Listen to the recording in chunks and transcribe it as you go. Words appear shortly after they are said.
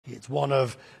It's one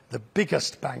of the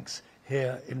biggest banks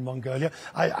here in Mongolia.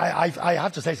 I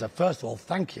have to say, sir, first of all,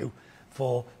 thank you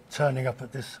for turning up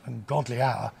at this ungodly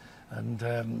hour and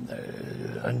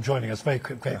joining us. Very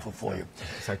grateful for you.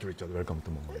 Thank you, Richard. Welcome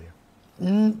to Mongolia.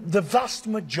 The vast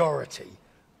majority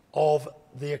of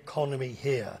the economy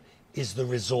here is the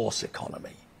resource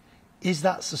economy. Is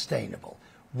that sustainable?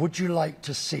 Would you like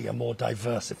to see a more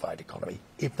diversified economy,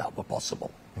 if that were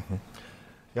possible? Mm-hmm.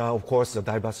 Yeah, of course, the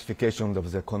diversification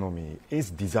of the economy is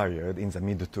desired in the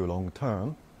mid to long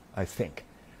term, I think.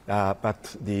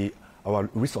 But our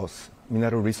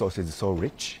mineral resource is so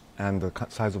rich, and the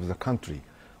size of the country,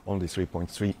 only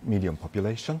 3.3 million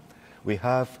population. We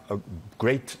have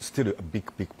still a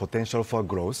big potential for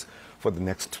growth for the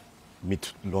next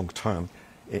mid-long term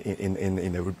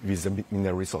with the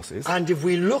mineral resources. And if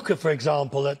we look at, for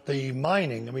example, at the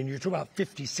mining, I mean, you're talking about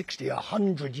 50, 60,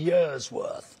 100 years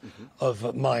worth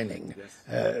of mining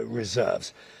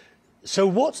reserves. So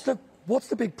what's the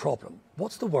big problem?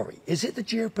 What's the worry? Is it the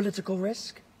geopolitical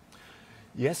risk?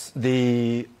 Yes,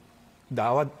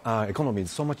 our economy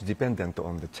is so much dependent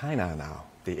on China now.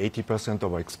 The 80%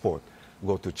 of our export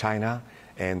go to China,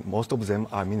 and most of them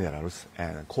are minerals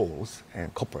and coals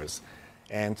and coppers.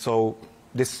 And so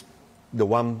the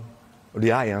one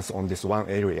reliance on this one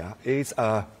area is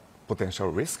a potential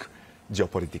risk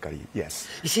geopolitically, yes.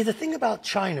 You see, the thing about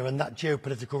China and that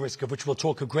geopolitical risk, of which we'll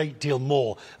talk a great deal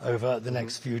more over the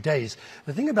next few days,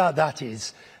 the thing about that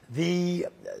is the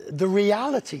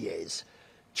reality is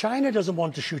China doesn't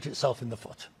want to shoot itself in the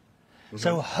foot.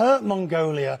 So hurt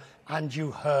Mongolia and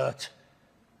you hurt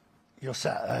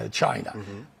China.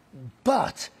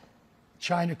 But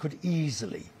China could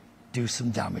easily do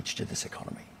some damage to this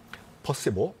economy.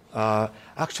 Possible.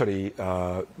 Actually,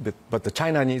 but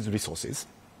China needs resources,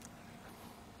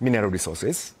 mineral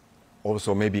resources,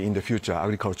 also maybe in the future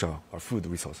agriculture or food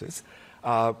resources.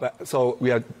 So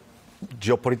we are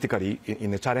geopolitically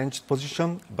in a challenged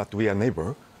position, but we are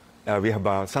neighbor. We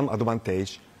have some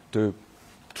advantage to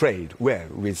trade well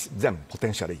with them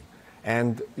potentially,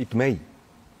 and it may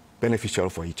beneficial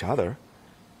for each other.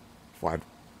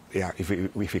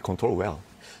 If we control well.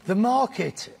 The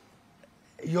market,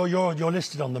 you're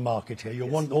listed on the market here.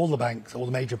 All the banks, all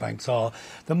the major banks are.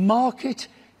 The market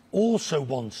also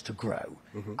wants to grow,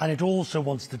 and it also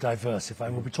wants to diversify.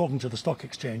 And we'll be talking to the stock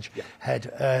exchange head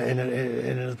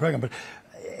in the program. But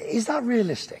is that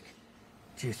realistic?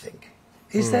 Do you think?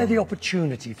 Is there the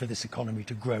opportunity for this economy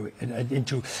to grow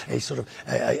into a sort of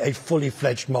a fully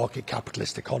fledged market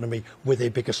capitalist economy with a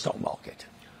bigger stock market?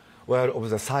 Well, of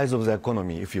the size of the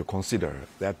economy, if you consider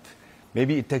that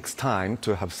maybe it takes time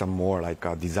to have some more like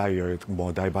a desired,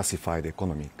 more diversified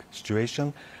economic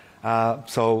situation.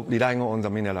 So relying on the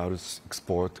minerals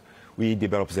export, we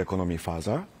develop the economy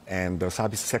further, and the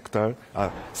service sector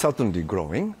certainly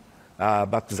growing.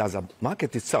 But the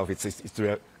market itself, it's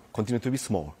continue to be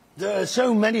small. There are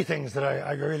so many things that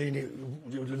I really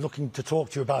looking to talk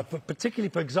to you about, but particularly,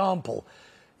 for example,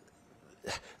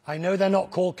 I know they're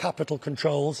not called capital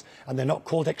controls and they're not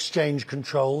called exchange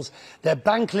controls. They're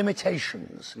bank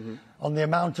limitations on the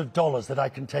amount of dollars that I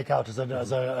can take out as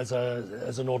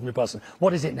an ordinary person.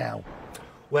 What is it now?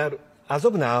 Well, as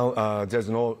of now, there's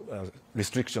no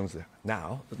restrictions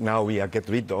now. Now we are get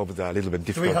rid of the little bit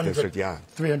difficult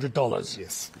 $300.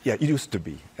 Yes. Yeah, it used to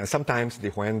be. And sometimes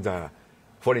when the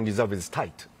foreign reserve is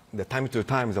tight, the time to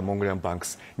time the Mongolian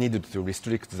banks needed to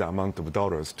restrict the amount of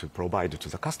dollars to provide to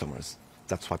the customers.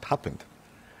 That's what happened.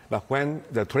 But when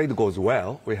the trade goes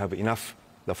well, we have enough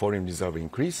the foreign reserve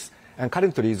increase, and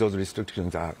currently those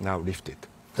restrictions are now lifted.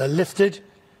 They're lifted.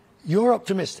 You're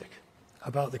optimistic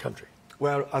about the country?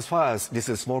 Well, as far as this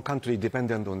is a small country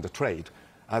dependent on the trade,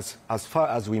 as far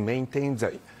as we maintain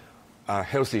the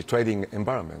healthy trading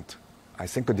environment, I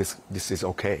think this is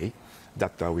okay,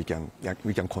 that we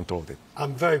can control it.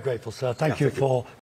 I'm very grateful, sir. Thank you for